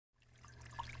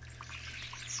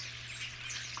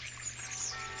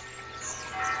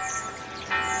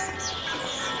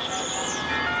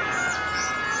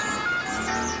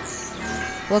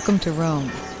Welcome to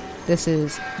Rome. This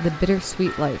is The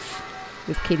Bittersweet Life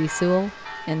with Katie Sewell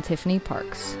and Tiffany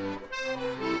Parks.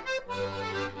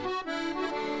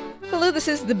 Hello, this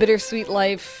is The Bittersweet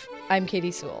Life. I'm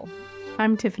Katie Sewell.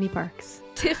 I'm Tiffany Parks.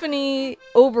 Tiffany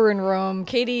over in Rome,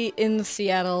 Katie in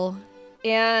Seattle,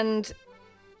 and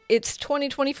it's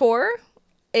 2024,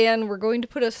 and we're going to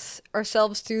put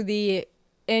ourselves through the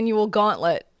annual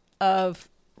gauntlet of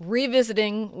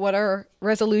revisiting what our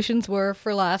resolutions were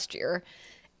for last year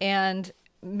and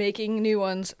making new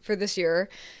ones for this year,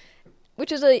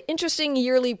 which is an interesting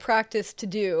yearly practice to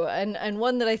do, and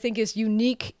one that I think is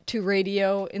unique to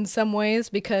radio in some ways,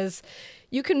 because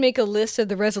you can make a list of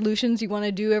the resolutions you want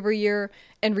to do every year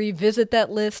and revisit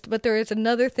that list, but there is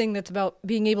another thing that's about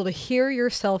being able to hear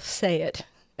yourself say it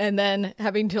and then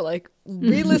having to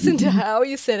re-listen to how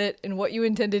you said it and what you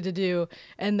intended to do,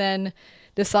 and then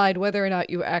decide whether or not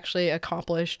you actually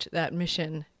accomplished that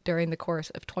mission during the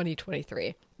course of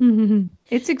 2023. Mm-hmm.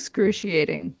 It's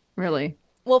excruciating, really.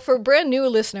 Well, for brand new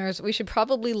listeners, we should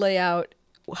probably lay out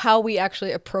how we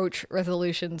actually approach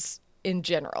resolutions in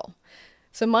general.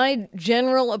 So my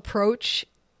general approach,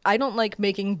 I don't like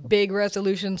making big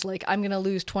resolutions like I'm going to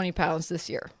lose 20 pounds this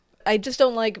year. I just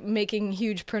don't like making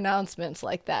huge pronouncements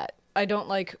like that. I don't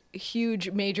like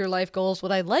huge major life goals.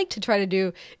 What I like to try to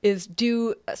do is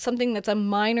do something that's a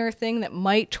minor thing that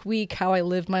might tweak how I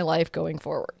live my life going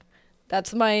forward.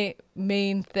 That's my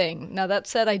main thing. Now, that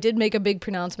said, I did make a big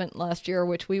pronouncement last year,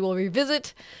 which we will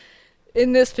revisit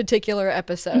in this particular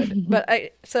episode. But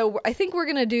I think we're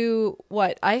going to do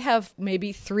what? I have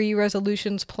maybe 3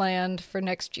 resolutions planned for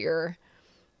next year.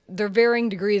 They're varying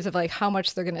degrees of how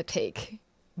much they're going to take.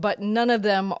 But none of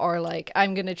them are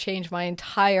I'm going to change my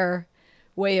entire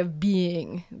way of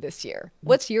being this year.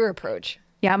 What's your approach?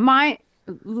 Yeah, my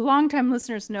longtime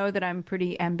listeners know that I'm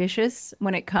pretty ambitious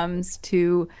when it comes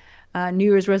to New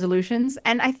Year's resolutions.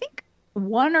 And I think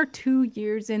 1 or 2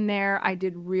 years in there, I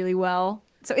did really well.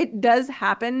 So it does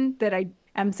happen that I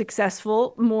am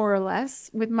successful more or less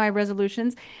with my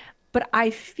resolutions. But I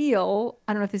don't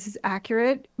know if this is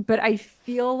accurate, but I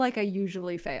feel like I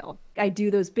usually fail. I do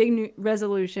those big new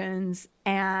resolutions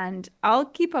and I'll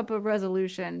keep up a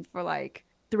resolution for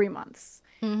 3 months,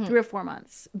 3 or 4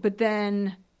 months. But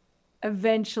then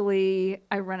eventually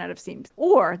I run out of steam.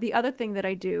 Or the other thing that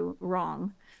I do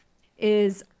wrong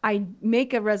is I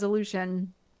make a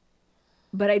resolution,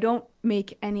 but I don't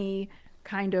make any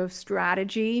kind of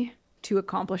strategy to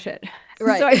accomplish it.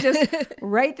 Right. So I just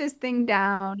write this thing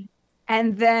down.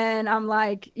 And then I'm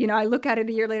I look at it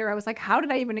a year later, I was like, how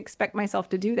did I even expect myself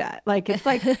to do that? It's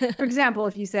for example,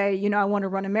 if you say, I want to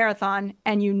run a marathon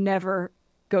and you never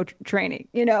go training,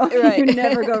 Right. You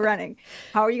never go running.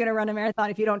 How are you going to run a marathon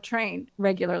if you don't train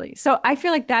regularly? So I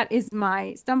feel like that is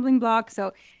my stumbling block.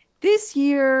 So this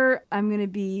year, I'm going to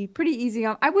be pretty easy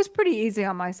I was pretty easy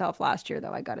on myself last year,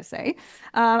 though, I got to say.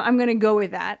 I'm going to go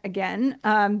with that again.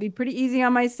 Be pretty easy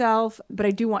on myself, but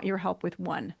I do want your help with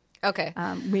one. Okay.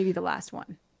 Maybe the last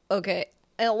one. Okay.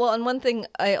 And one thing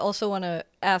I also want to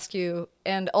ask you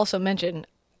and also mention,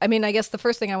 I guess the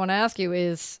first thing I want to ask you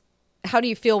is, how do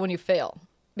you feel when you fail?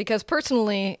 Because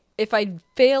personally, if I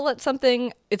fail at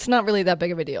something, it's not really that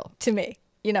big of a deal to me.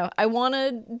 I want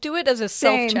to do it as a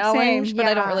self-challenge, but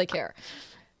I don't really care.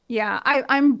 Yeah,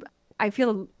 I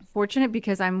feel fortunate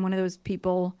because I'm one of those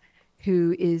people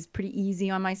who is pretty easy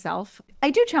on myself.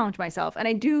 I do challenge myself and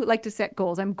I do like to set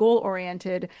goals. I'm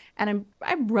goal-oriented and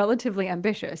I'm relatively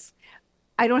ambitious.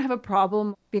 I don't have a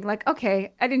problem being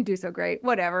okay, I didn't do so great.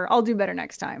 Whatever, I'll do better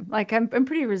next time. I'm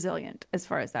pretty resilient as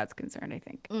far as that's concerned, I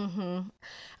think.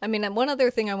 Mm-hmm. One other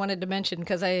thing I wanted to mention,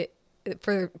 because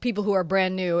for people who are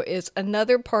brand new, is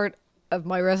another part of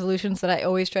my resolutions that I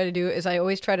always try to do is I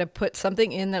always try to put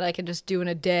something in that I can just do in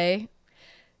a day.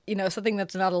 Something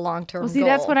that's not a long-term goal.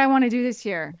 That's what I want to do this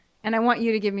year. And I want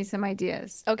you to give me some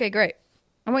ideas. Okay, great.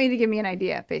 I want you to give me an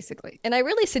idea, basically. And I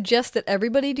really suggest that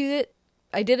everybody do it.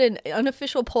 I did an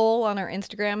unofficial poll on our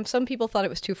Instagram. Some people thought it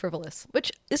was too frivolous,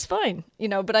 which is fine,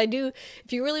 but I do,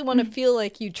 if you really want to feel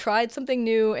like you tried something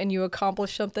new and you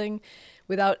accomplished something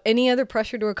without any other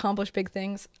pressure to accomplish big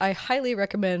things, I highly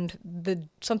recommend the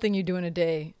something you do in a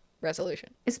day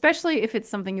resolution. Especially if it's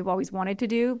something you've always wanted to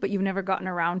do, but you've never gotten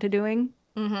around to doing.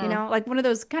 Mm-hmm. One of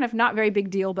those kind of not very big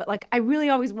deal, but I really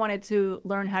always wanted to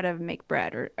learn how to make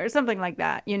bread or something like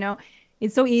that.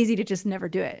 It's so easy to just never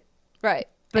do it. Right.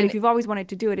 But if you've always wanted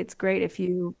to do it, it's great if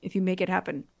you make it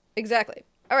happen. Exactly.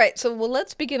 All right. So,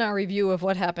 let's begin our review of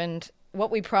what happened,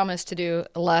 what we promised to do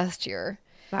last year.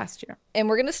 And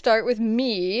we're going to start with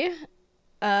me.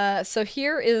 So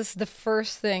here is the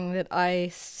first thing that I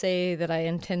say that I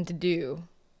intend to do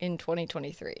in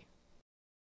 2023.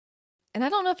 And I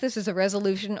don't know if this is a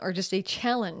resolution or just a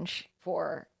challenge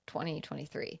for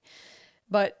 2023.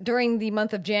 But during the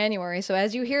month of January, so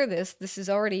as you hear this, this is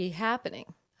already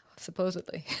happening,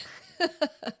 supposedly.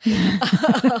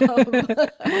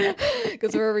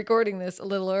 Because we're recording this a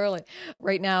little early.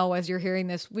 Right now, as you're hearing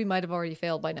this, we might have already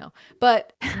failed by now.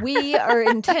 But we are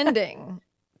intending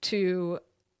to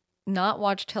not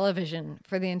watch television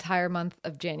for the entire month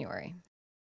of January.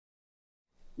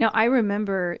 Now, I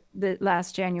remember the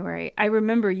last January, I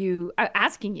remember you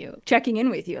asking you, checking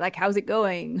in with you, like, how's it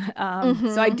going?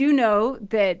 So I do know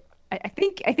that I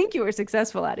think you were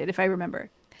successful at it, if I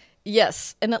remember.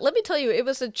 Yes. And let me tell you, it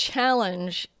was a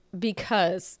challenge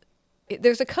because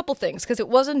there's a couple things, because it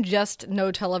wasn't just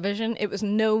no television, it was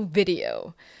no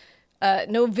video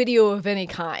of any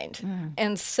kind.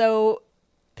 And so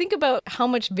think about how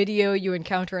much video you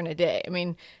encounter in a day. I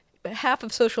mean, half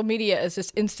of social media is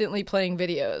just instantly playing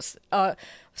videos.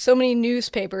 So many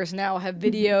newspapers now have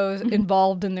videos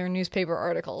involved in their newspaper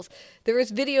articles. There is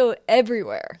video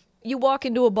everywhere. You walk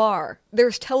into a bar,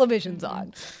 there's televisions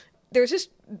on. There's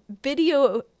just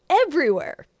video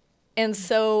everywhere. And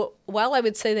so while I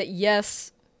would say that,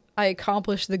 yes, I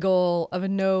accomplished the goal of a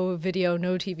no video,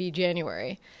 no TV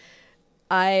January,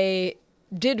 I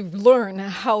did learn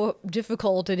how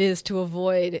difficult it is to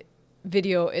avoid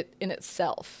video in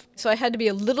itself. So I had to be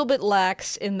a little bit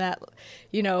lax in that,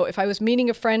 you know, if I was meeting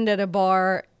a friend at a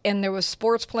bar and there was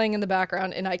sports playing in the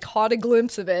background and I caught a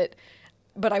glimpse of it,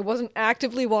 but I wasn't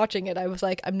actively watching it, I was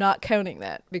like, I'm not counting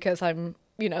that because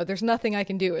there's nothing I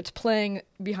can do. It's playing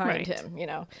behind him,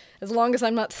 As long as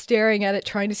I'm not staring at it,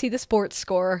 trying to see the sports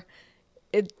score,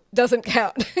 it doesn't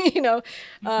count,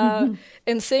 And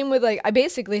same with, I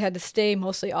basically had to stay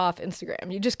mostly off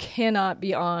Instagram. You just cannot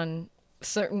be on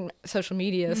certain social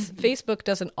medias. Facebook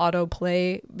doesn't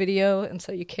autoplay video, and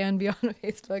so you can be on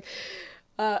Facebook.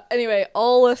 Anyway,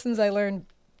 all lessons I learned.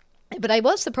 But I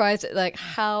was surprised at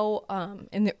how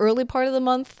in the early part of the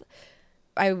month,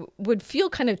 I would feel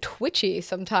kind of twitchy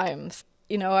sometimes.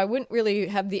 I wouldn't really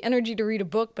have the energy to read a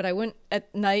book, but I wouldn't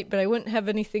at night, but I wouldn't have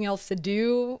anything else to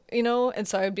do, and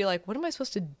so I'd be like, what am I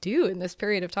supposed to do in this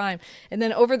period of time? And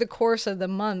then over the course of the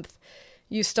month,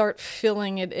 you start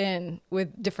filling it in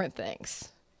with different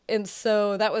things. And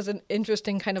so that was an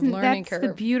interesting kind of learning curve.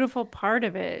 That's the beautiful part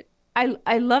of it.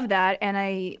 I love that. And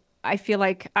I feel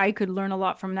like I could learn a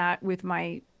lot from that with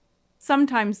my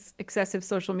sometimes excessive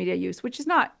social media use, which is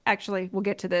not actually, we'll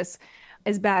get to this,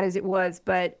 as bad as it was.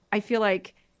 But I feel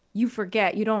like you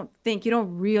forget, you don't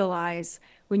realize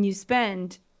when you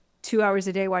spend 2 hours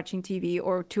a day watching TV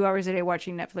or 2 hours a day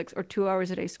watching Netflix or 2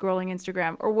 hours a day scrolling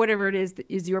Instagram or whatever it is that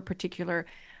is your particular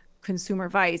consumer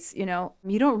vice, you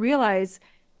don't realize,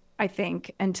 I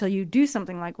think, until you do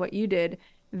something like what you did,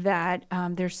 that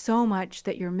there's so much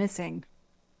that you're missing.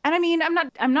 And I mean,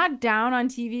 I'm not down on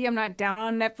TV. I'm not down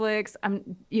on Netflix.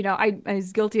 I'm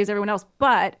as guilty as everyone else,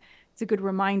 but it's a good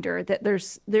reminder that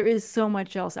there is so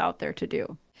much else out there to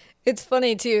do. It's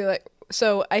funny too.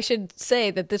 So I should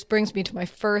say that this brings me to my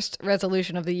first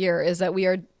resolution of the year, is that we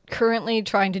are currently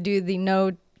trying to do the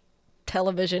no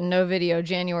television, no video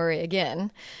January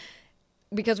again,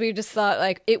 because we just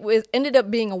thought ended up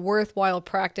being a worthwhile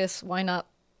practice. Why not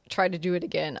try to do it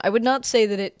again? I would not say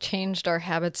that it changed our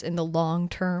habits in the long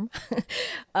term,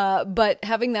 but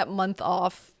having that month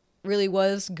off really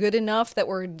was good enough that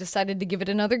we're decided to give it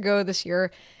another go this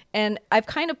year. And I've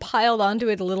kind of piled onto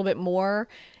it a little bit more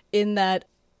in that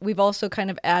we've also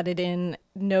kind of added in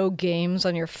no games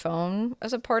on your phone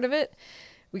as a part of it.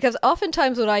 Because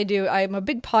oftentimes what I do, I'm a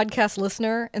big podcast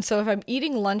listener. And so if I'm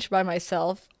eating lunch by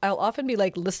myself, I'll often be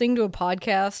listening to a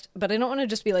podcast, but I don't want to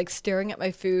just be staring at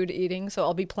my food eating. So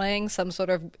I'll be playing some sort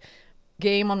of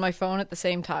game on my phone at the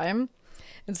same time.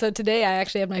 And so today I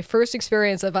actually had my first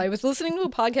experience of, I was listening to a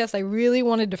podcast I really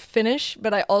wanted to finish,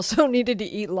 but I also needed to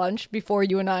eat lunch before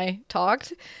you and I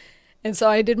talked. And so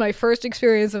I did my first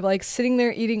experience of sitting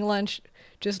there eating lunch,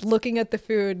 just looking at the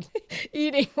food,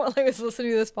 eating while I was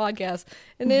listening to this podcast.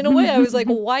 And in a way I was like,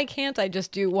 well, why can't I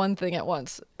just do one thing at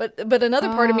once? But another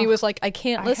part of me was like, I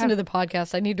can't listen to the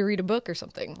podcast. I need to read a book or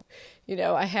something.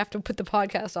 I have to put the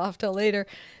podcast off till later.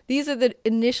 These are the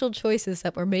initial choices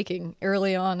that we're making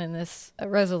early on in this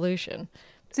resolution.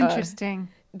 It's interesting.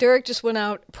 Derek just went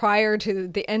out prior to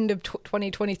the end of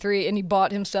 2023 and he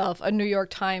bought himself a New York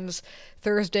Times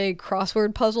Thursday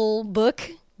crossword puzzle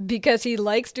book because he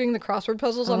likes doing the crossword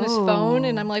puzzles on his phone.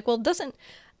 And I'm like, well,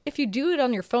 if you do it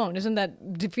on your phone, isn't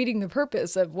that defeating the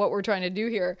purpose of what we're trying to do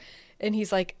here? And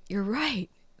he's like, you're right.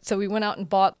 So we went out and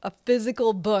bought a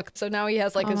physical book. So now he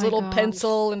has his little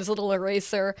pencil and his little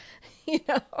eraser.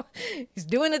 He's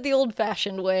doing it the old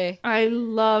fashioned way. I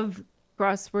love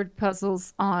crossword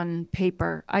puzzles on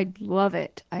paper. I love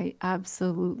it. I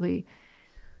absolutely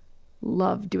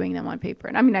love doing them on paper.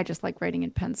 And I mean, I just like writing in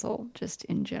pencil, just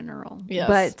in general. Yes.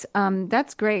 But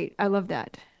that's great. I love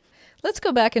that. Let's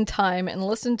go back in time and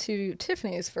listen to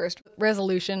Tiffany's first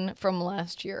resolution from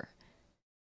last year.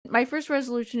 My first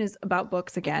resolution is about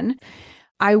books again.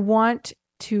 I want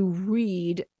to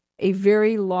read a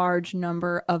very large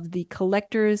number of the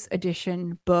collector's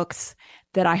edition books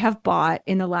that I have bought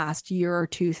in the last year or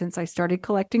two since I started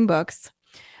collecting books.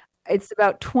 It's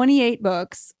about 28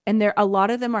 books, and a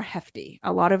lot of them are hefty.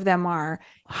 A lot of them are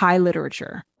high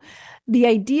literature. The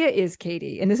idea is,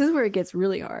 Katie, and this is where it gets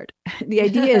really hard. The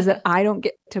idea is that I don't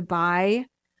get to buy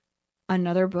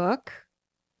another book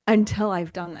until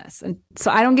I've done this. And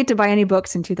so I don't get to buy any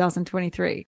books in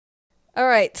 2023. All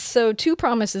right, so two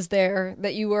promises there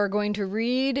that you are going to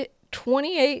read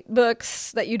 28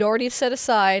 books that you'd already set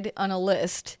aside on a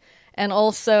list, and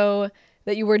also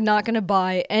that you were not going to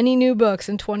buy any new books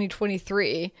in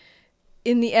 2023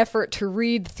 in the effort to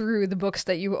read through the books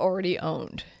that you already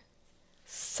owned.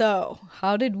 So,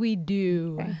 how did we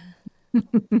do?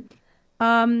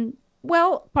 Okay.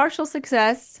 Well, partial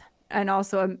success and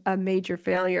also a major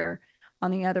failure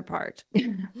on the other part.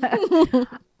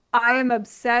 I am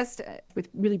obsessed with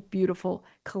really beautiful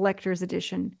collector's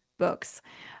edition books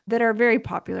that are very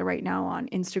popular right now on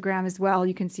Instagram as well.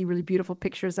 You can see really beautiful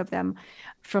pictures of them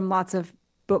from lots of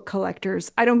book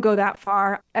collectors. I don't go that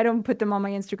far. I don't put them on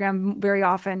my Instagram very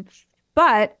often,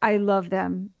 but I love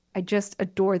them. I just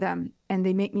adore them, and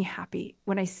they make me happy.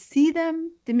 When I see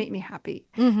them, they make me happy.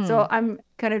 Mm-hmm. So I'm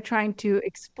kind of trying to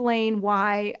explain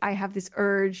why I have this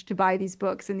urge to buy these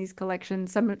books in these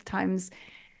collections. Sometimes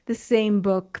the same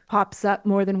book pops up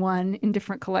more than one in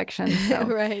different collections. So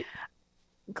Right.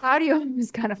 Claudio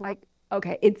was kind of like,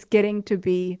 okay, it's getting to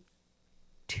be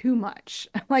too much.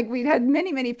 Like we've had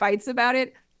many, many fights about it.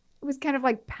 It was kind of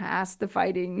like past the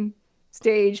fighting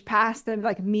stage, past the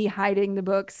like me hiding the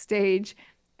book stage.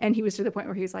 And he was to the point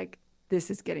where he was like, this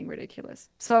is getting ridiculous.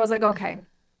 So I was like, okay,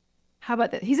 how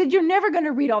about this? He said, you're never going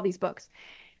to read all these books.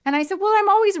 And I said, well, I'm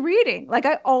always reading. Like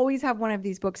I always have one of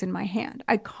these books in my hand.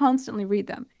 I constantly read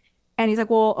them. And he's like,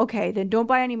 well, okay, then don't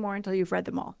buy any more until you've read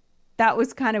them all. That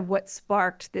was kind of what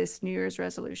sparked this New Year's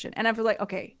resolution. And I feel like,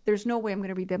 okay, there's no way I'm going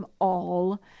to read them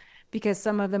all because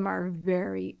some of them are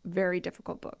very, very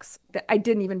difficult books that I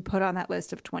didn't even put on that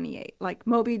list of 28, like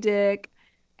Moby Dick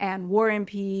and War and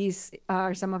Peace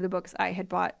are some of the books I had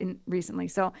bought in recently.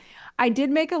 So I did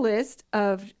make a list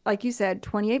of, like you said,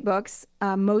 28 books,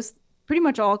 pretty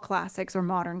much all classics or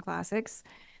modern classics,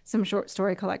 some short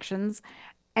story collections.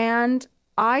 And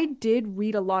I did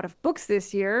read a lot of books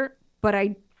this year, but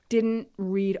I didn't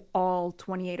read all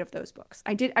 28 of those books.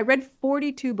 I read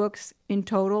 42 books in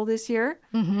total this year.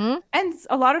 Mm-hmm. And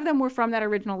a lot of them were from that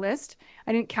original list.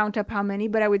 I didn't count up how many,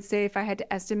 but I would say if I had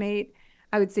to estimate,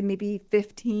 I would say maybe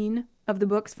 15 of the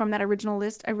books from that original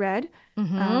list I read.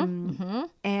 Mm-hmm.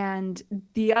 And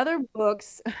the other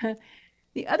books,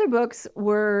 the other books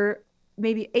were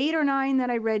maybe 8 or 9 that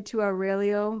I read to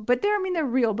Aurelio, but they're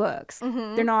real books.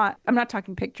 Mm-hmm. I'm not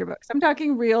talking picture books. I'm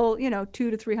talking real, 200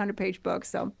 to 300 page books.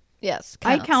 So yes,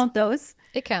 counts. I count those.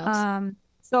 It counts.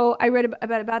 So I read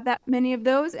about that many of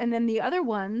those. And then the other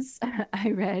ones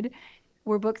I read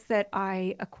were books that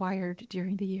I acquired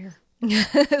during the year.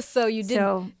 So you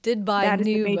did buy that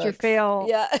new is the major books. fail.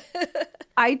 Yeah.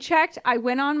 I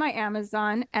went on my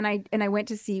Amazon and I went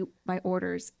to see my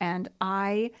orders, and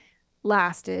I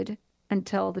lasted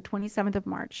until the 27th of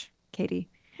March, Katie.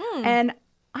 And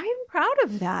I'm proud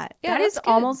of that. Yeah, that is good.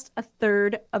 Almost a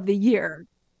third of the year.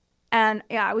 And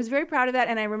yeah, I was very proud of that.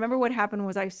 And I remember what happened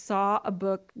was I saw a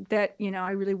book that,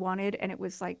 I really wanted, and it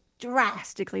was like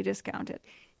drastically discounted.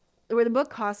 Where the book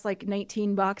costs like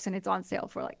 $19 and it's on sale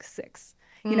for like $6,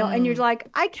 and you're like,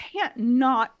 I can't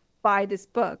not buy this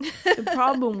book. The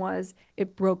problem was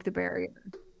it broke the barrier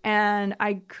and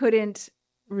I couldn't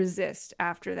resist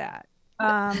after that.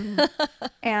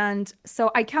 And so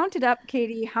I counted up,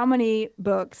 Katie, how many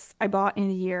books I bought in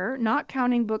a year, not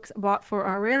counting books bought for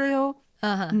Aurelio,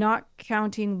 not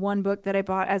counting one book that I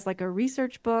bought as like a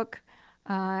research book,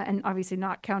 and obviously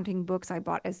not counting books I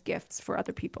bought as gifts for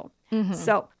other people.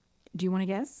 So do you want to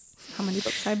guess how many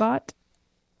books I bought?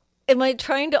 Am I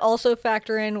trying to also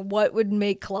factor in what would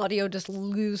make Claudio just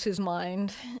lose his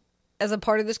mind as a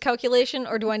part of this calculation,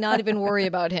 or do I not even worry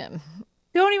about him?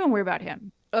 Don't even worry about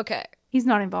him. Okay. He's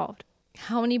not involved.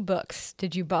 How many books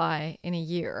did you buy in a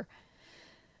year?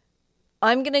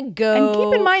 I'm going to go... And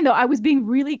keep in mind, though, I was being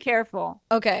really careful.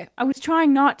 Okay. I was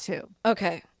trying not to.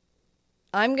 Okay.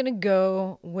 I'm going to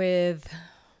go with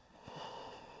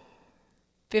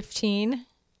 15.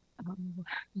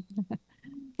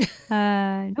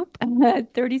 Nope.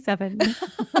 37.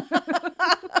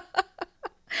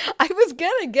 I was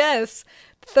gonna guess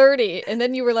 30, and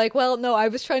then you were like, well, no, I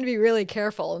was trying to be really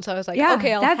careful. And so I was like, Yeah,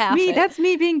 okay, I'll that's half me. it. That's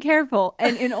me being careful,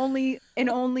 and in only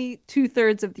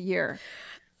 2/3 of the year.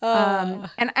 Uh,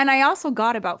 And I also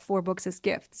got about 4 books as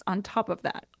gifts on top of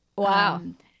that. wow.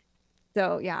 Um,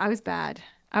 so yeah, I was bad.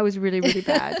 I was really, really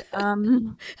bad.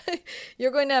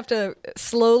 You're going to have to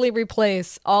slowly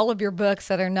replace all of your books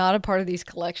that are not a part of these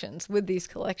collections with these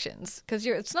collections because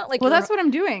it's not like Well, you're, that's what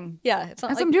I'm doing. yeah, it's not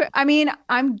That's what like, I'm doing. I mean,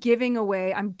 I'm giving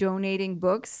away, I'm donating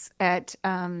books at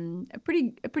a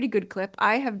pretty good clip.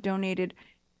 I have donated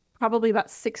probably about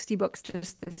 60 books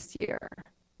just this year.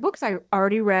 Books I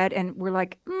already read and were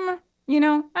like, I'm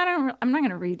not going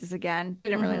to read this again.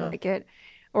 Didn't really hmm like it.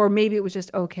 Or maybe it was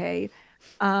just okay.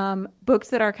 Books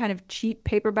that are kind of cheap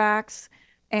paperbacks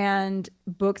and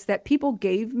books that people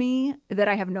gave me that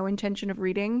I have no intention of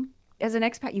reading. As an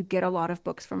expat, you get a lot of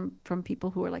books from people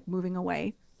who are like moving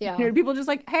away. yeah, People just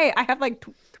like, hey, I have like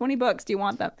 20 books. Do you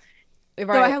want them? So I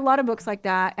right. have a lot of books like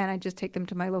that, and I just take them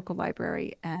to my local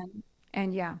library,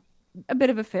 and yeah, a bit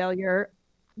of a failure.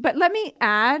 But let me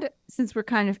add, since we're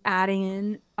kind of adding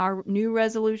in our new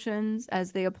resolutions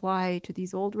as they apply to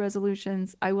these old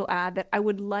resolutions, I will add that I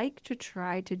would like to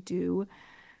try to do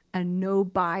a no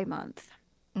buy month.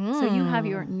 So you have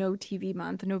your Mm. no TV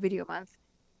month, no video month.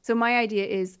 So my idea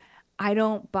is I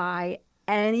don't buy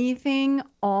anything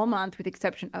all month with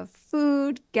exception of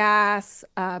food, gas,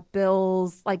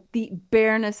 bills, like the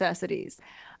bare necessities.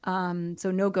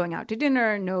 So no going out to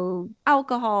dinner, no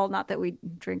alcohol, not that we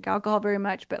drink alcohol very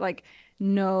much, but like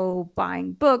no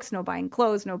buying books, no buying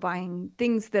clothes, no buying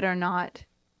things that are not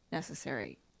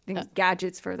necessary. Uh, Things,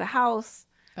 gadgets for the house.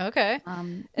 Okay.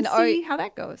 And And are see how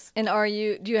that goes.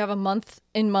 do you have a month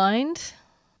in mind?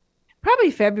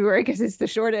 Probably February because it's the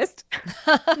shortest.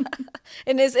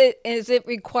 And is it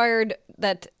required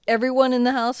that everyone in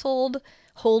the household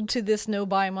hold to this no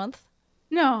buy month?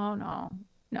 No, no,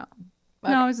 no,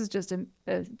 Okay. no. This is just a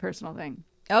personal thing.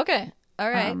 Okay. All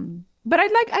right. But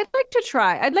I'd like to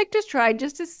try. I'd like to try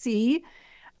just to see,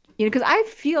 because I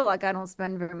feel like I don't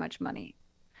spend very much money.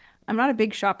 I'm not a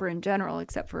big shopper in general,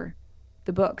 except for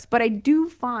the books. But I do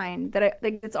find that I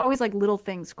like it's always like little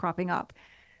things cropping up,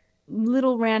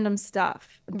 little random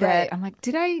stuff that Right. I'm like,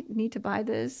 did I need to buy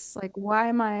this? Like, why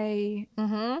am I?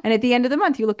 Mm-hmm. And at the end of the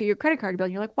month, you look at your credit card bill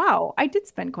and you're like, wow, I did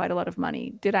spend quite a lot of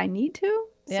money. Did I need to?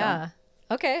 So, Yeah.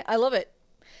 Okay. I love it.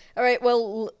 All right.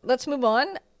 Well, let's move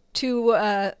on to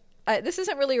this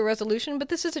isn't really a resolution, but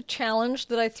this is a challenge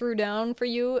that I threw down for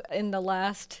you in the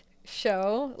last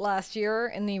show last year,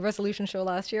 in the resolution show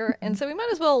last year. And so we might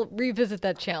as well revisit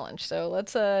that challenge. So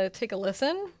let's take a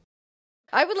listen.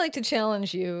 I would like to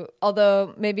challenge you,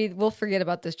 although maybe we'll forget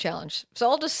about this challenge. So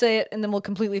I'll just say it and then we'll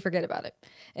completely forget about it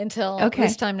until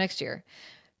this okay. time next year.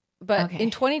 But in Okay.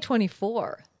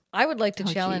 2024, I would like to Oh,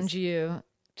 challenge geez. you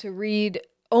to read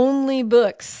only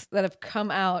books that have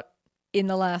come out in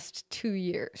the last 2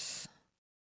 years.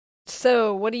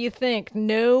 So, what do you think?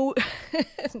 No,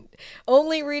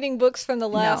 only reading books from the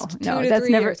No, last two no, to that's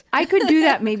three never. years. I could do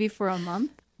that maybe for a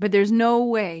month, but there's no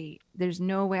way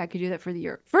I could do that for the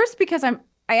year. First, because I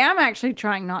am actually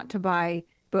trying not to buy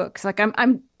books. Like I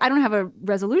don't have a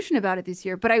resolution about it this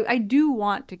year, but I do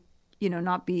want to,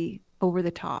 not be over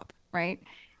the top, right?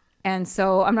 And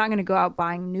so I'm not going to go out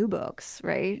buying new books,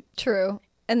 right? True.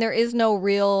 And there is no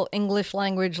real English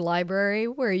language library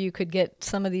where you could get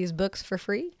some of these books for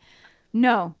free.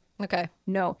 No, Okay.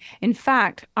 no. In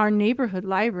fact, our neighborhood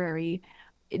library,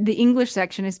 the English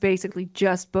section is basically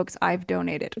just books I've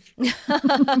donated.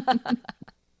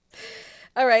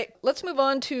 All right. Let's move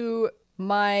on to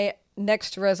my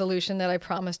next resolution that I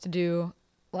promised to do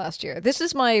last year. This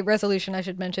is my resolution, I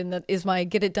should mention, that is my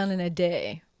get it done in a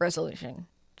day resolution.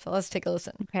 So let's take a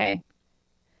listen. Okay.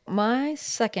 My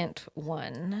second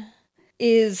one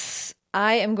is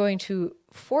I am going to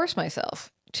force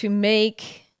myself to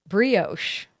make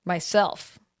brioche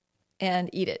myself and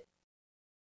eat it.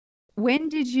 When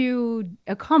did you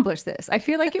accomplish this? I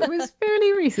feel like it was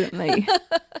fairly recently.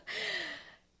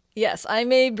 Yes, I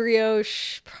made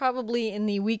brioche probably in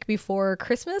the week before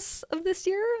Christmas of this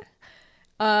year.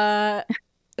 Uh,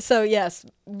 so yes,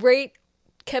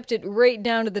 kept it right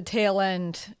down to the tail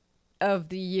end of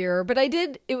the year, but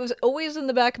it was always in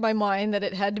the back of my mind that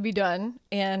it had to be done,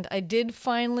 and I did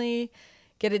finally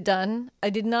get it done. I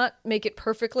did not make it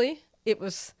perfectly. It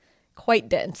was quite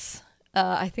dense.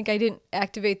 I think I didn't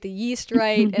activate the yeast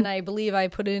right, and I believe I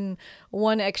put in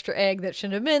one extra egg that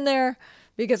shouldn't have been there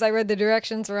because I read the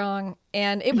directions wrong.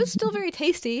 And it was still very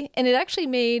tasty, and it actually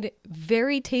made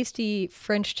very tasty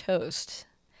French toast.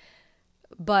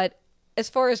 But as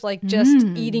far as like just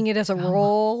eating Mm. it as a Oh,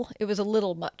 roll, it was a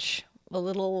little much, a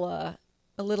little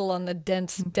on the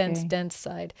okay. dense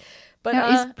side. But Now,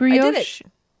 is I did it. brioche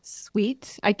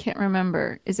sweet? I can't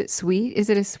remember. Is it sweet? Is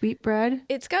it a sweet bread?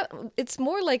 It's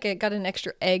more like it got an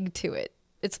extra egg to it.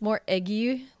 It's more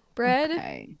eggy bread,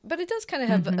 Okay. but it does kind of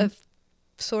have Mm-hmm.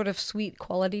 sort of sweet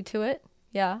quality to it.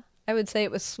 Yeah, I would say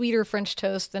it was sweeter French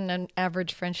toast than an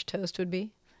average French toast would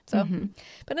be. So, Mm-hmm.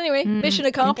 but anyway, mission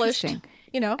accomplished. Interesting.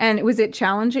 You know, And was it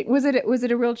challenging? Was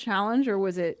it a real challenge or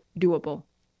was it doable?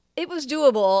 it was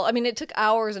doable. I mean, it took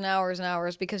hours and hours and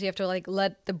hours because you have to like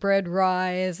let the bread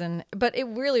rise and but it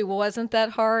really wasn't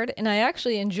that hard and I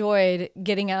actually enjoyed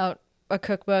getting out a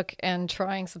cookbook and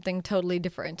trying something totally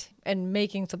different and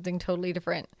making something totally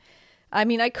different. I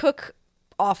mean, I cook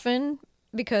often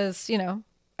because,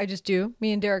 I just do.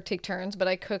 Me and Derek take turns, but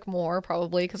I cook more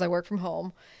probably because I work from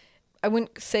home. I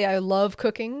wouldn't say I love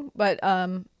cooking, but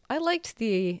I liked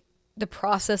the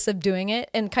process of doing it,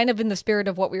 and kind of in the spirit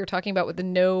of what we were talking about with the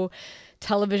no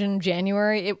television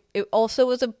January. It also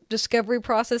was a discovery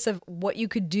process of what you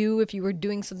could do if you were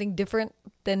doing something different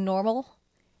than normal,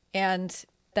 and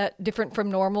that different from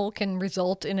normal can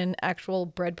result in an actual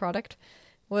bread product.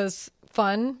 Was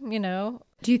fun.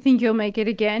 Do you think you'll make it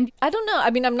again? I don't know.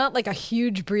 I mean, I'm not like a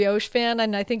huge brioche fan,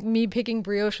 and I think me picking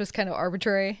brioche was kind of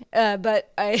arbitrary.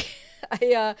 But I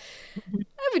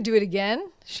would do it again.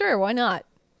 Sure, why not?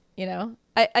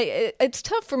 It's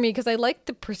tough for me because I like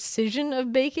the precision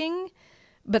of baking,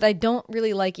 but I don't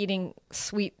really like eating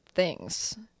sweet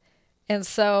things, and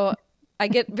so I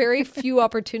get very few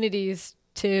opportunities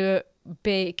to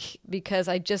bake because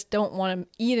I just don't want to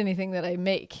eat anything that I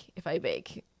make if I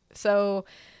bake. So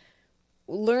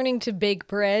learning to bake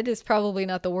bread is probably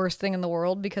not the worst thing in the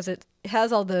world because it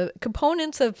has all the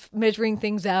components of measuring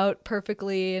things out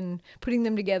perfectly and putting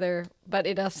them together, but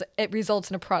it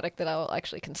results in a product that I will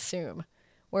actually consume.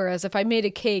 Whereas if I made a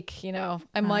cake,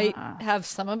 I might Ah. have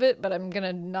some of it, but I'm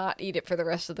gonna not eat it for the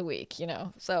rest of the week.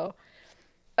 So,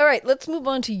 all right, let's move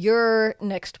on to your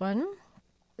next one.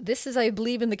 This is, I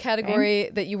believe, in the Okay. category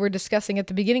that you were discussing at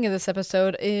the beginning of this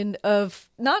episode in of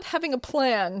not having a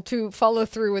plan to follow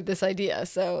through with this idea.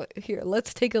 So here,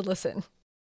 let's take a listen.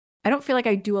 I don't feel like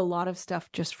I do a lot of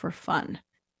stuff just for fun,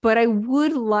 but I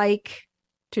would like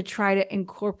to try to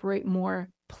incorporate more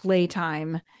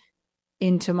playtime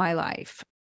into my life.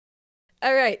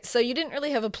 All right, so you didn't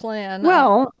really have a plan.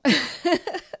 Well,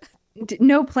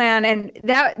 no plan, and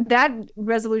that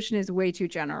resolution is way too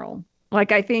general.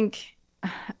 Like I think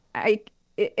I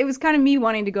it was kind of me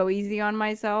wanting to go easy on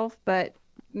myself, but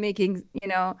making,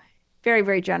 very,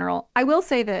 very general. I will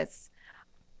say this,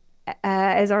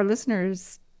 as our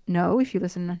listeners know, if you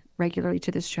listen regularly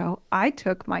to this show, I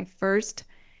took my first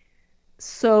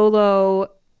solo,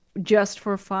 just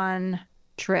for fun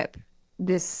trip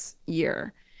this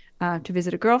year to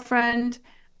visit a girlfriend,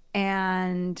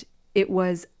 and it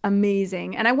was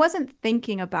amazing. And I wasn't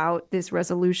thinking about this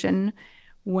resolution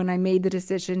when I made the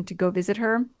decision to go visit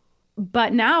her.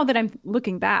 But now that I'm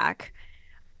looking back,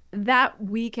 that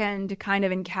weekend kind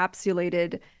of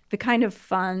encapsulated the kind of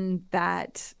fun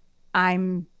that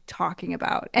I'm talking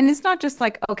about. And it's not just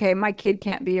like, okay, my kid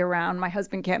can't be around, my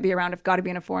husband can't be around, I've got to be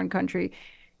in a foreign country.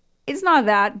 It's not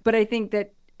that, but I think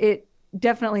that it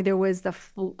definitely there was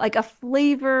like a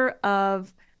flavor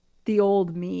of the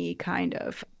old me kind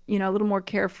of, a little more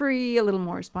carefree, a little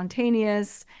more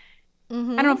spontaneous. I don't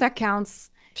know if Mm-hmm. that counts,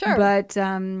 Sure.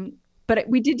 but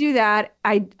we did do that.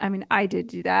 I mean I did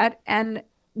do that, and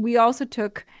we also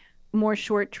took more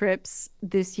short trips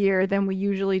this year than we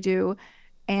usually do.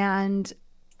 And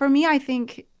for me, I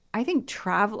think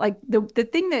travel, like the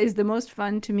thing that is the most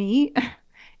fun to me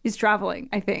is traveling,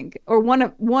 I think, or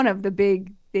one of the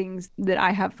big things that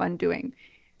I have fun doing.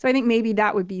 So I think maybe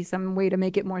that would be some way to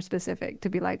make it more specific, to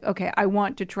be like, okay, I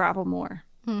want to travel more.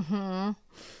 Mm-hmm.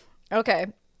 Okay.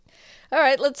 All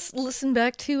right, let's listen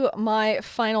back to my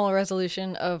final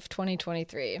resolution of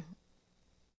 2023.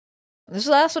 This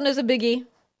last one is a biggie,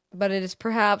 but it is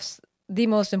perhaps the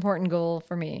most important goal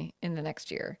for me in the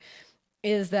next year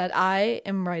is that I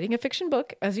am writing a fiction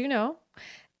book, as you know,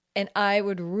 and I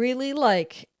would really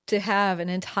like to have an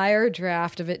entire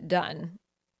draft of it done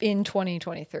in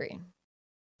 2023.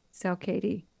 So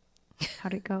Katie,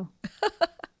 how'd it go?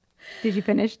 Did you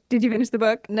finish the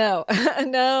book? No,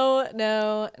 no,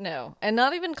 no, no. And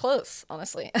not even close,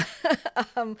 honestly.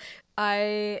 um,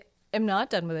 I am not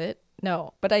done with it.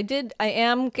 No, but I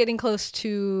am getting close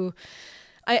to,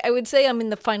 I would say I'm in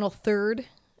the final third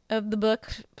of the book.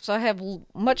 So I have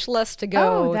much less to Oh,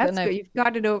 go than that's good. I've, You've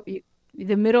got it over.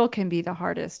 The middle can be the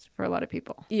hardest for a lot of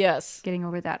people, yes. getting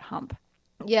over that hump.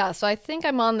 Yeah, so I think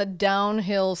I'm on the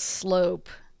downhill slope.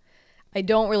 I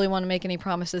don't really want to make any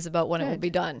promises about when it will be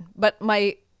Good. done. But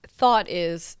my thought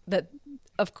is that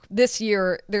of this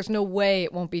year, there's no way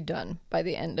it won't be done by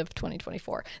the end of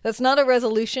 2024. That's not a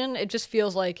resolution. It just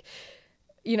feels like,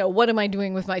 what am I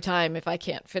doing with my time if I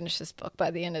can't finish this book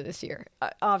by the end of this year?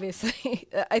 Obviously,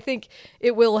 I think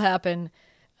it will happen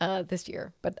this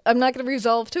year, but I'm not going to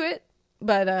resolve to it.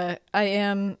 But I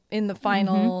am in the Hmm.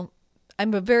 final.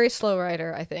 I'm a very slow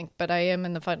writer, I think, but I am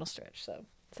in the final stretch.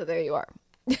 So there you are.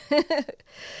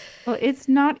 Well, it's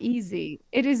not easy.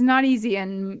 It is not easy,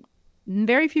 and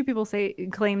very few people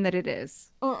claim that it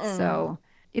is. Mm-mm. So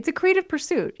it's a creative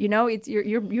pursuit. It's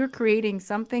you're creating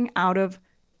something out of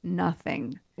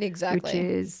nothing, which Exactly.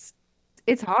 is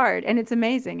it's hard and it's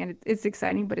amazing and it's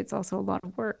exciting, but it's also a lot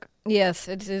of work. Yes,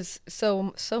 it is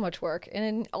so much work, and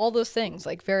in all those things,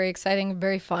 like very exciting,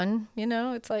 very fun.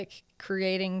 It's like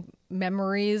creating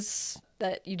memories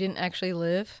that you didn't actually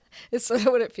live. It's sort of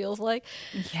what it feels like.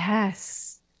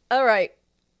 Yes. All right,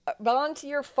 on to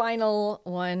your final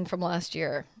one from last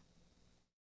year.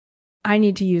 I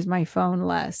need to use my phone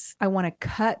less. I want to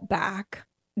cut back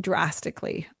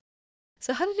drastically.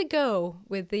 So how did it go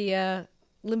with the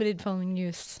limited phone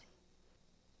use?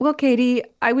 Well, Katie,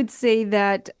 I would say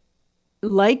that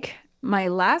like my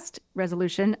last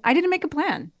resolution, I didn't make a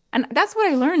plan. And that's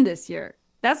what I learned this year.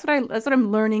 That's what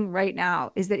I'm learning right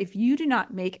now is that if you do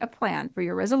not make a plan for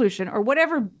your resolution or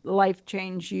whatever life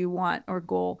change you want or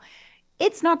goal,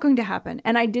 it's not going to happen.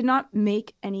 And I did not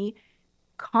make any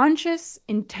conscious,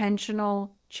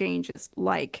 intentional changes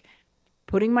like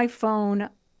putting my phone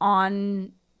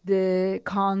on the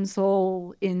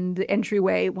console in the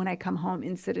entryway when I come home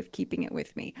instead of keeping it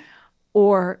with me.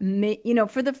 Or,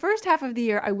 for the first half of the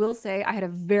year, I will say I had a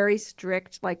very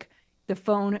strict, like the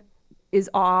phone is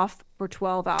off for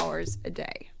 12 hours a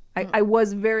day. Mm. I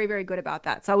was very, very good about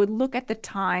that. So I would look at the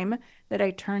time that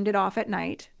I turned it off at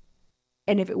night.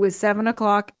 And if it was 7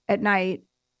 o'clock at night,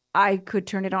 I could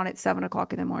turn it on at 7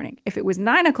 o'clock in the morning. If it was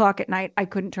 9 o'clock at night, I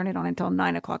couldn't turn it on until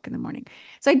 9 o'clock in the morning.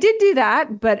 So I did do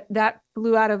that, but that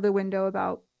flew out of the window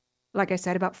about, like I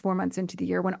said, about 4 months into the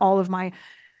year when all of my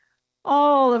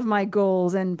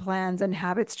goals and plans and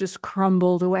habits just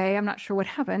crumbled away. I'm not sure what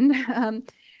happened.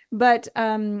 But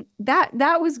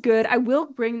that was good. I will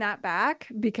bring that back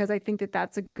because I think that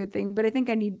that's a good thing. But I think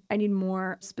I need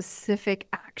more specific,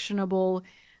 actionable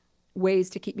ways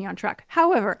to keep me on track.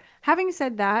 However, having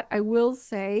said that, I will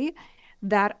say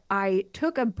that I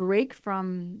took a break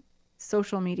from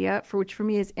social media, for which for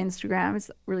me is Instagram. It's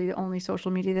really the only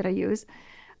social media that I use.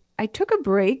 I took a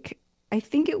break. I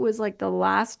think it was like the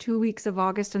last 2 weeks of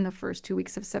August and the first 2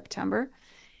 weeks of September.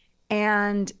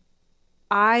 And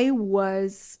I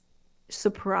was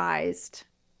surprised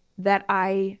that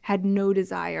I had no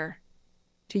desire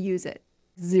to use it.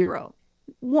 Zero.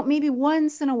 Well, maybe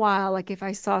once in a while, like if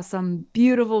I saw some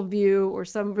beautiful view or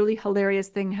some really hilarious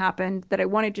thing happened that I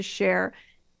wanted to share,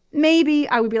 maybe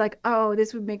I would be like, oh,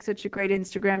 this would make such a great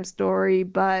Instagram story,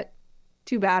 but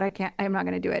too bad. I'm not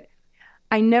going to do it.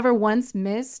 I never once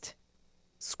missed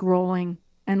scrolling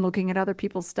and looking at other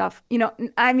people's stuff.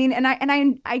 I mean, and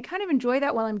I kind of enjoy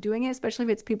that while I'm doing it, especially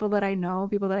if it's people that I know,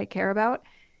 people that I care about.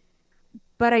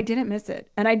 But I didn't miss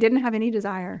it, and I didn't have any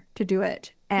desire to do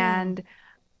it. Hmm. And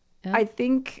Yeah. I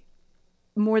think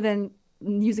more than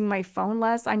using my phone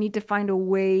less, I need to find a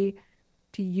way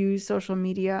to use social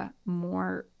media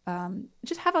more.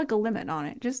 Just have like a limit on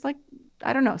it. Just like,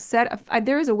 I don't know,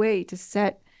 there is a way to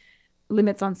set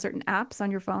limits on certain apps on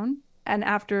your phone. And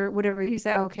after whatever you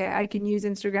say, okay, I can use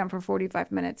Instagram for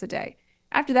 45 minutes a day.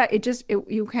 After that,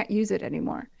 you can't use it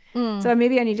anymore. Mm. So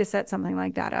maybe I need to set something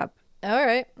like that up. All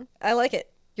right. I like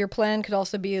it. Your plan could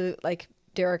also be like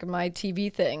Derek and my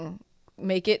TV thing.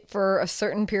 Make it for a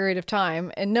certain period of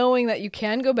time, and knowing that you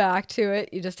can go back to it,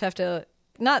 you just have to,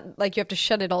 not like you have to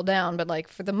shut it all down, but like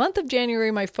for the month of January,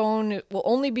 my phone will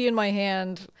only be in my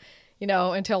hand,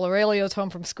 until Aurelio's home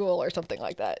from school or something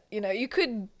like that. You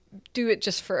could do it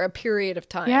just for a period of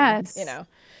time. Yes.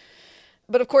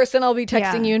 But of course, then I'll be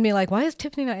texting Yeah. you and be like, why is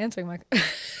Tiffany not answering my.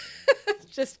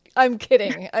 Just, I'm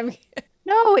kidding. I'm.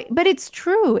 No, but it's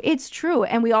true. It's true.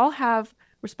 And we all have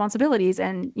responsibilities.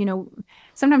 And,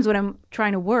 sometimes when I'm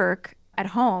trying to work at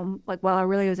home, like while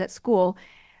Aurelio's at school,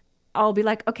 I'll be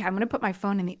like, okay, I'm going to put my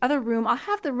phone in the other room. I'll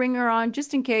have the ringer on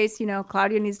just in case,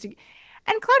 Claudia needs to.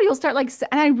 And Claudia will start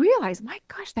and I realize, my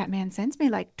gosh, that man sends me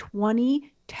like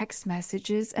 20 text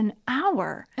messages an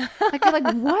hour. Like, I'm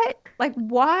like, what? Like,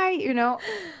 why?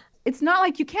 It's not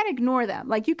like you can't ignore them.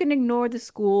 Like, you can ignore the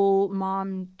school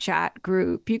mom chat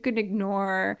group, you can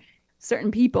ignore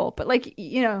certain people, but like,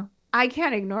 I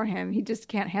can't ignore him. He just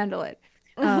can't handle it.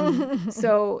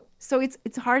 So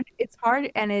it's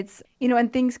hard and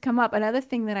and things come up. Another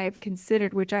thing that I've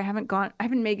considered, which I haven't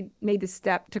made the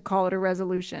step to call it a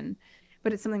resolution,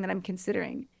 but it's something that I'm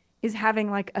considering, is having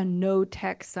like a no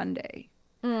tech Sunday.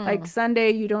 Like Mm. Sunday,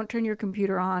 you don't turn your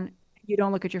computer on, you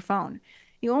don't look at your phone.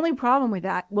 The only problem with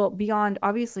that, well, beyond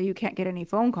obviously you can't get any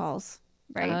phone calls,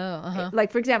 Oh, right? uh-huh.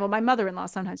 Like for example, my mother-in-law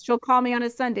sometimes she'll call me on a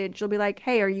Sunday and she'll be like,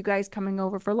 "Hey, are you guys coming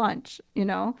over for lunch?"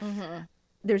 Hmm.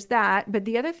 There's that. But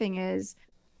the other thing is,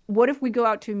 what if we go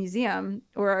out to a museum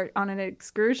or on an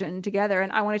excursion together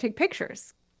and I want to take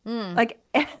pictures? Mm. Like,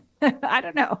 I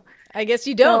don't know. I guess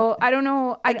you don't. So I don't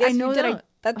know. I I guess you know that don't.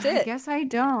 That's I it. guess I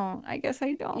don't. I guess I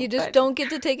You don't. just But don't get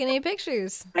to take any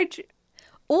pictures. I, tr-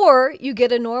 Or you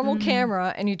get a normal mm,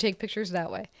 camera and you take pictures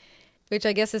that way, which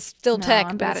I guess is still no, tech,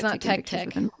 I'm but bad it's at not taking tech pictures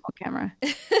with tech. a normal camera.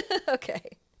 Okay.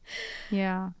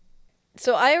 Yeah.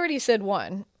 So I already said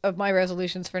one of my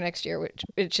resolutions for next year,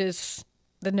 which is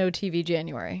the no TV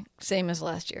January, same as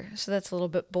last year. So that's a little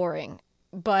bit boring.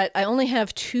 But I only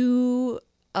have two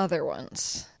other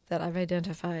ones that I've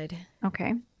identified.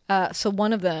 Okay. So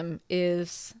one of them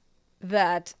is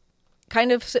that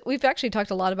kind of we've actually talked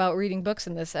a lot about reading books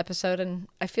in this episode, and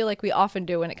I feel like we often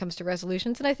do when it comes to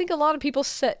resolutions. And I think a lot of people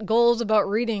set goals about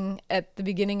reading at the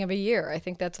beginning of a year. I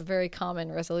think that's a very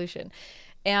common resolution.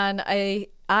 And I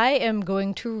am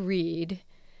going to read,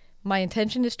 my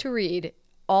intention is to read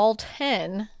all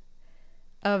 10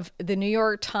 of the New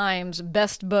York Times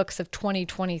best books of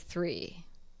 2023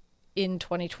 in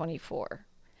 2024.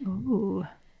 Ooh.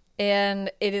 And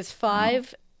it is Wow.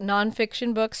 five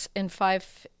nonfiction books and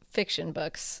five fiction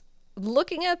books.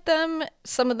 Looking at them,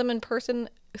 some of them in person,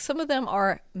 some of them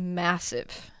are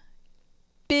massive,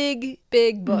 big,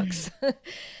 big books.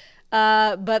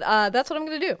 But that's what I'm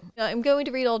going to do. I'm going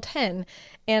to read all 10.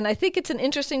 And I think it's an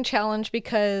interesting challenge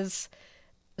because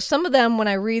some of them, when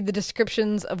I read the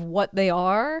descriptions of what they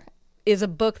are, is a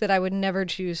book that I would never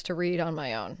choose to read on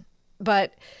my own.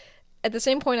 But at the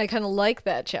same point, I kind of like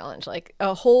that challenge. Like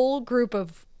a whole group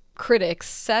of critics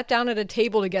sat down at a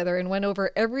table together and went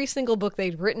over every single book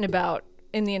they'd written about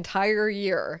in the entire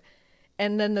year.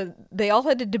 And then they all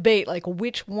had to debate like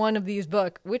which 10 of these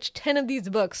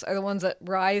books are the ones that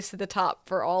rise to the top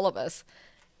for all of us.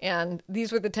 And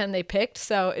these were the 10 they picked.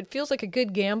 So it feels like a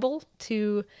good gamble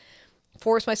to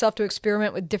force myself to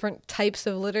experiment with different types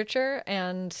of literature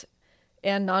and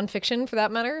nonfiction for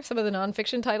that matter. Some of the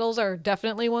nonfiction titles are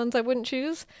definitely ones I wouldn't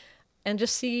choose, and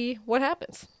just see what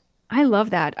happens. I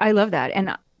love that. I love that.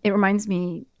 And it reminds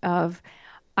me of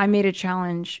I made a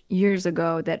challenge years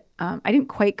ago that I didn't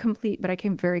quite complete, but I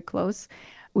came very close,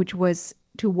 which was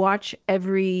to watch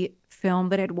every film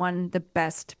that had won the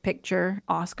Best Picture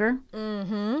Oscar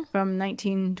Mm-hmm. from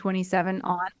 1927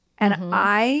 on. And Mm-hmm.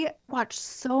 I watched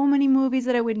so many movies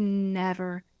that I would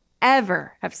never,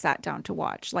 ever have sat down to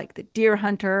watch, like The Deer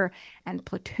Hunter and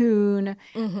Platoon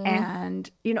Mm-hmm.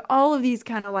 and, all of these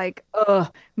kind of like,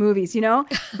 movies,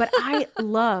 But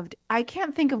I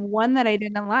can't think of one that I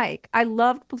didn't like. I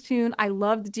loved Platoon. I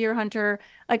loved Deer Hunter.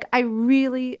 Like, I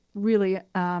really, really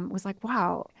was like,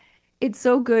 wow, it's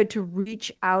so good to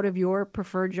reach out of your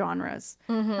preferred genres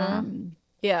Mm-hmm. um,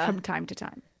 Yeah. from time to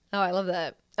time. Oh, I love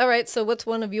that. All right, so what's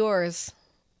one of yours?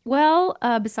 Well,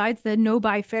 besides the no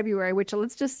by February, which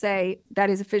let's just say that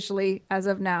is officially, as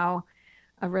of now,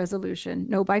 a resolution,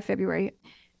 no by February.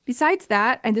 Besides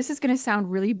that, and this is going to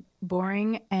sound really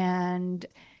boring and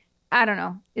I don't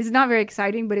know, it's not very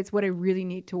exciting, but it's what I really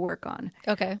need to work on.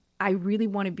 Okay. I really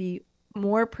want to be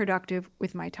more productive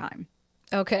with my time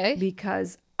Okay.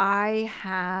 because I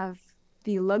have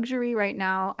the luxury right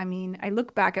now. I mean, I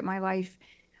look back at my life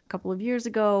a couple of years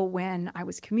ago when I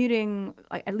was commuting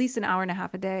like at least an hour and a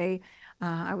half a day.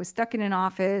 I was stuck in an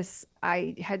office.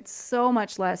 I had so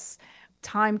much less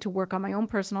time to work on my own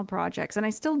personal projects. And I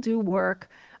still do work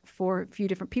for a few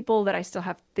different people that I still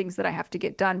have things that I have to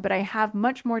get done, but I have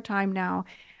much more time now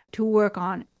to work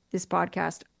on this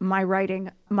podcast, my writing,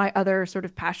 my other sort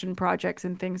of passion projects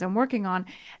and things I'm working on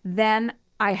than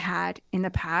I had in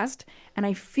the past. And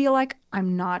I feel like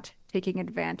I'm not taking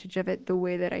advantage of it the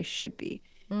way that I should be.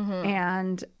 Mm-hmm.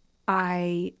 And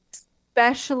I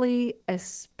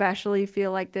especially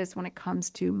feel like this when it comes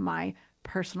to my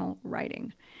personal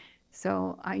writing.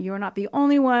 So you're not the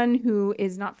only one who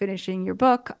is not finishing your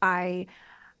book. I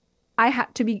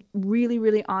have to be really,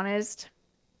 really honest.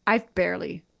 I've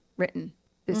barely written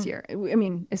this year. I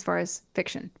mean, as far as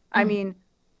fiction, I Mm-hmm. mean,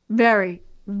 very,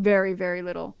 very, very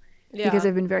little because Yeah.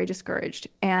 I've been very discouraged.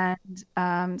 And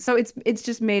so it's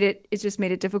just made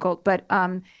it difficult. But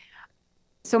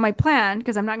so my plan,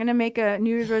 because I'm not going to make a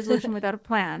New Year's resolution without a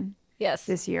plan Yes.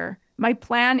 this year. My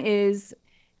plan is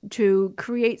to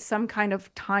create some kind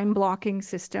of time blocking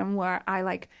system where I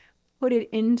like put it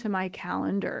into my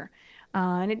calendar.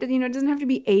 And it doesn't have to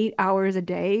be 8 hours a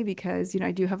day because,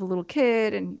 I do have a little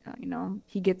kid and,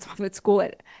 he gets off at school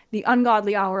at the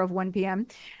ungodly hour of 1 p.m.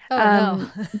 Oh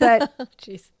no. But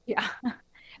Jeez. yeah,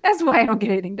 that's why I don't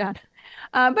get anything done.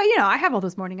 But I have all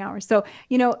those morning hours. So,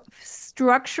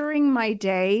 structuring my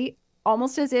day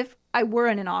almost as if I were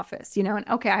in an office, and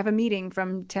okay, I have a meeting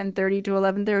from 10:30 to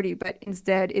 11:30, but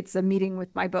instead it's a meeting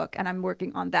with my book and I'm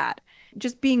working on that.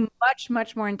 Just being much,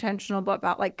 much more intentional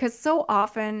about like, because so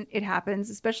often it happens,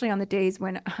 especially on the days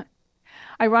when,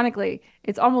 ironically,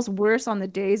 it's almost worse on the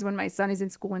days when my son is in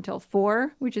school until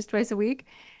 4, which is twice a week,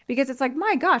 because it's like,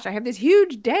 my gosh, I have this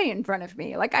huge day in front of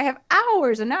me. Like I have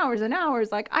hours and hours and hours.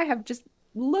 Like I have just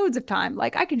loads of time.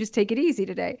 Like I can just take it easy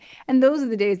today. And those are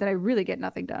the days that I really get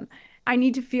nothing done. I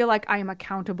need to feel like I am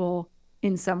accountable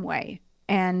in some way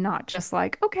and not just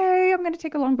like, okay, I'm going to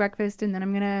take a long breakfast and then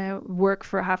I'm going to work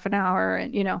for half an hour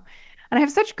and I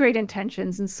have such great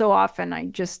intentions and so often I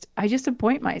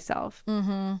disappoint myself.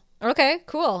 Mm-hmm. Okay,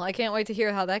 cool. I can't wait to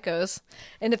hear how that goes.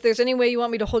 And if there's any way you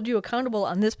want me to hold you accountable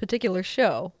on this particular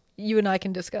show, you and I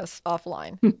can discuss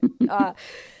offline.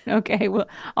 Okay, well,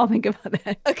 I'll think about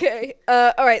that. Okay.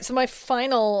 All right. So my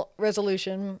final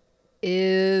resolution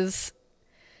is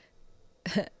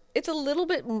it's a little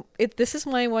bit. This is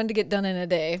my one to get done in a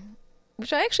day,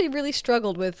 which I actually really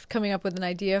struggled with coming up with an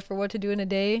idea for what to do in a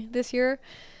day this year.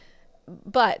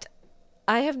 But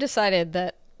I have decided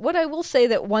that what I will say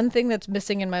that one thing that's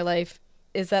missing in my life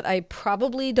is that I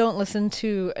probably don't listen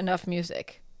to enough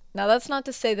music. Now, that's not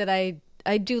to say that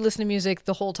I do listen to music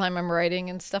the whole time I'm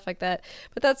writing and stuff like that,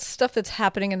 but that's stuff that's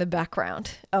happening in the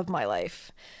background of my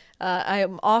life. I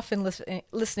am often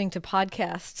listening to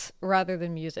podcasts rather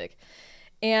than music.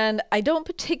 And I don't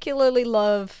particularly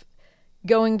love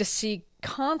going to see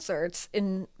concerts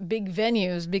in big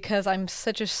venues because I'm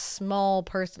such a small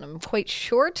person. I'm quite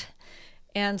short.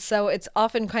 And so it's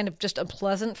often kind of just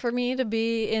unpleasant for me to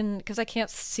be in because I can't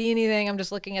see anything. I'm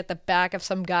just looking at the back of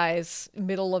some guy's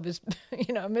middle of his,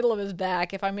 middle of his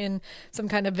back if I'm in some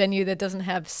kind of venue that doesn't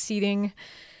have seating.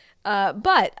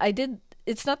 But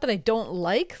it's not that I don't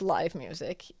like live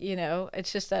music,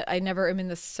 it's just that I never am in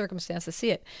the circumstance to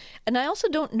see it. And I also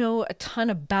don't know a ton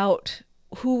about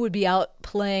who would be out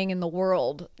playing in the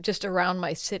world just around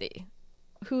my city.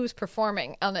 Who's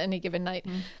performing on any given night.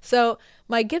 So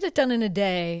my get it done in a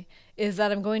day is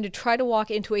that I'm going to try to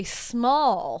walk into a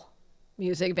small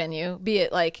music venue, be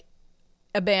it like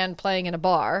a band playing in a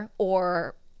bar,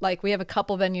 or like we have a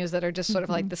couple venues that are just sort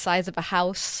of like the size of a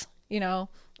house,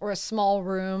 or a small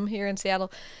room here in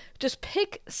Seattle. Just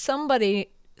pick somebody's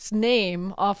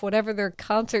name off whatever their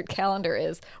concert calendar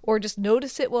is, or just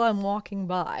notice it while I'm walking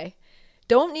by.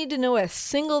 Don't need to know a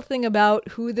single thing about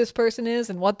who this person is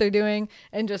and what they're doing,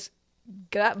 and just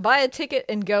buy a ticket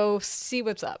and go see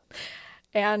what's up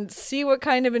and see what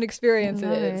kind of an experience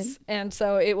it is. And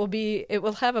so it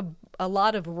will have a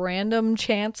lot of random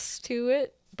chance to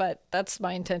it, but that's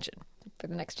my intention for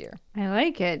the next year. I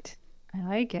like it.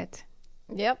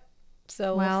 Yep.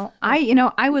 So well,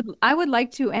 I would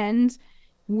like to end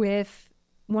with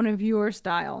one of your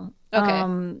style.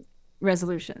 Okay.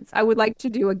 Resolutions. I would like to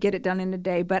do a get it done in a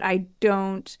day, but I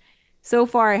don't. So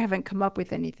far, I haven't come up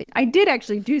with anything. I did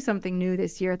actually do something new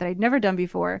this year that I'd never done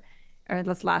before, or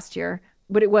that's last year,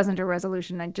 but it wasn't a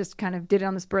resolution. I just kind of did it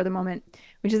on the spur of the moment,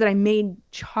 which is that I made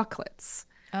chocolates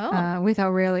with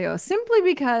Aurelio, simply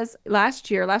because last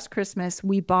Christmas,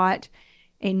 we bought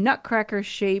a nutcracker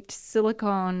shaped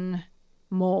silicone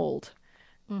mold,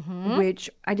 which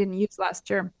I didn't use last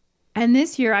year. And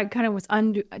this year I kind of was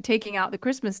taking out the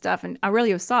Christmas stuff and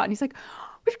Aurelio saw it and he's like,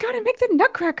 we've got to make the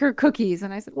nutcracker cookies.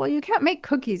 And I said, well, you can't make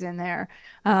cookies in there,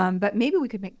 but maybe we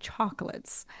could make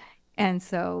chocolates. And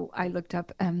so I looked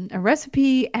up a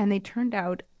recipe and they turned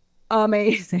out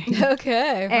amazing.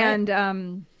 Okay. Right.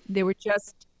 And they were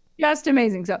just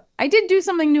amazing. So I did do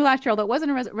something new last year, although it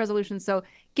wasn't a resolution. So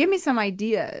give me some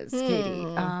ideas, Katie,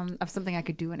 of something I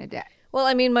could do in a day. Well,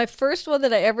 I mean, my first one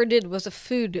that I ever did was a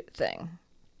food thing.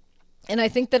 And I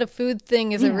think that a food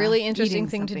thing is a really interesting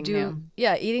thing to do. New.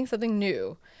 Yeah, eating something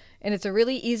new. And it's a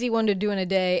really easy one to do in a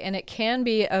day. And it can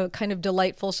be a kind of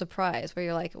delightful surprise where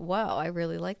you're like, wow, I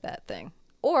really like that thing.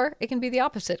 Or it can be the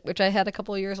opposite, which I had a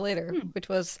couple of years later, which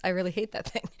was, I really hate that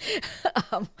thing.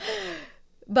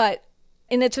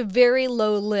 And it's a very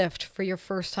low lift for your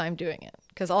first time doing it.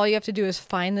 Because all you have to do is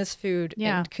find this food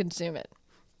and consume it.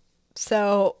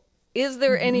 So is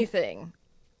there anything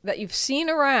that you've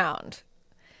seen around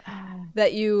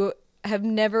that you have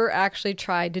never actually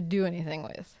tried to do anything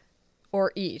with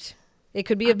or eat? It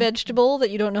could be a vegetable that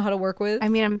you don't know how to work with. I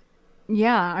mean,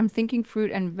 Yeah, I'm thinking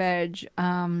fruit and veg.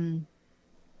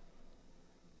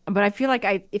 But I feel like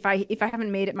if I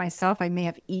haven't made it myself, I may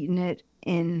have eaten it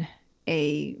in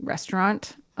a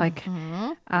restaurant. Like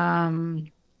Hmm. um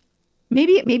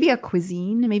maybe a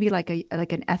cuisine, maybe like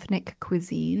an ethnic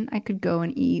cuisine. I could go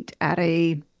and eat at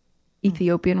a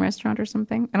Ethiopian restaurant or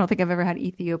something. I don't think I've ever had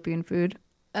Ethiopian food.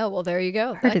 Oh, well, there you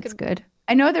go. I heard That it's could. good.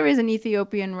 I know there is an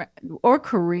Ethiopian or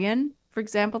Korean, for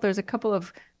example. There's a couple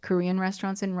of Korean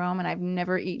restaurants in Rome, and I've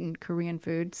never eaten Korean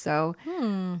food, so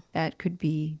Hmm. that could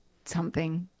be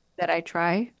something that I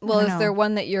try. I Well, don't is there know.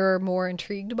 one that you're more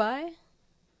intrigued by?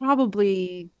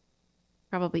 Probably,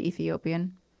 probably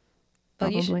Ethiopian.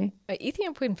 Well, you should. Probably.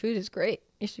 Ethiopian food is great.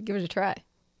 You should give it a try.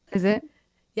 Is it?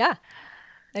 Yeah.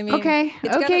 I mean, Okay.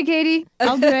 it's got Okay, Katie.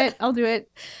 I'll do it. I'll do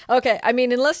it. Okay. I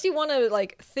mean, unless you want to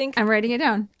like think. I'm writing it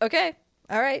down. Okay.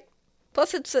 All right.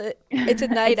 Plus, it's a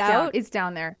night It's down. out. It's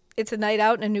down there. It's a night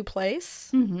out in a new place.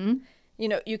 Mm-hmm. You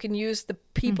know, you can use the Mm-hmm.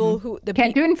 people who the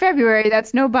Can't do it in February.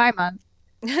 That's no buy month.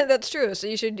 That's true. So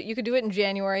you could do it in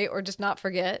January or just not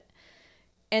forget.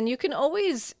 And you can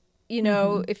always,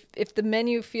 Mm-hmm. if the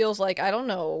menu feels like I don't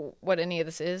know what any of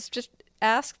this is, just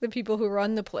ask the people who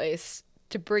run the place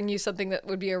to bring you something that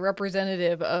would be a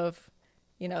representative of,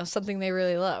 something they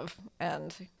really love,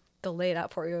 and they'll lay it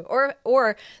out for you.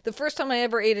 Or the first time I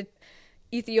ever ate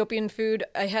Ethiopian food,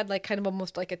 I had like kind of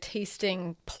almost like a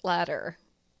tasting platter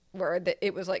where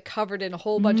it was like covered in a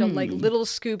whole bunch of like Mm. little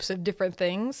scoops of different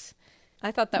things.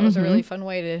 I thought that was a Mm-hmm. really fun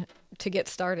way to get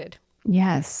started.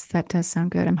 Yes, that does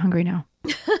sound good. I'm hungry now.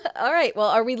 All right. Well,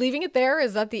 are we leaving it there?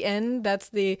 Is that the end?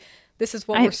 This is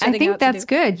what we're I setting think out to that's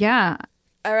do. good. Yeah,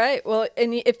 All right. Well,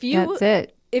 and that's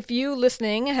it. if you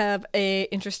listening have a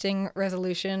interesting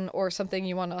resolution or something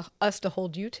you want us to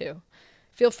hold you to,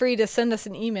 feel free to send us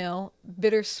an email,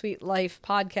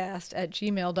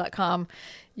 bittersweetlifepodcast@gmail.com.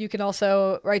 You can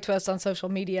also write to us on social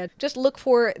media. Just look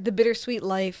for the Bittersweet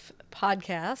Life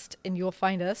podcast and you'll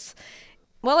find us.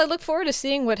 Well, I look forward to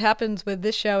seeing what happens with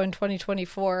this show in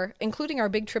 2024, including our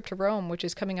big trip to Rome, which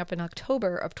is coming up in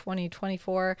October of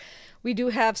 2024. We do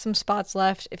have some spots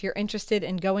left. If you're interested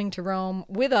in going to Rome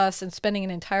with us and spending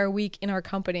an entire week in our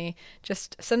company,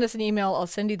 just send us an email. I'll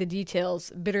send you the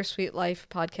details,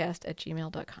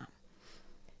 bittersweetlifepodcast@gmail.com.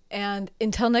 And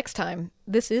until next time,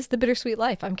 this is The Bittersweet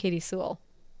Life. I'm Katie Sewell.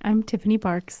 I'm Tiffany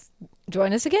Parks.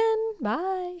 Join us again.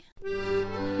 Bye.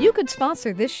 You could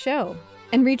sponsor this show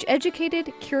and reach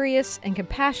educated, curious, and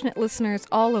compassionate listeners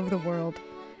all over the world.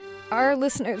 Our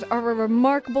listeners are a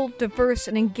remarkable, diverse,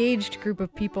 and engaged group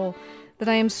of people that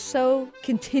I am so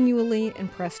continually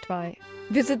impressed by.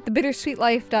 Visit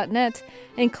thebittersweetlife.net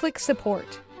and click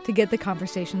support to get the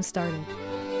conversation started.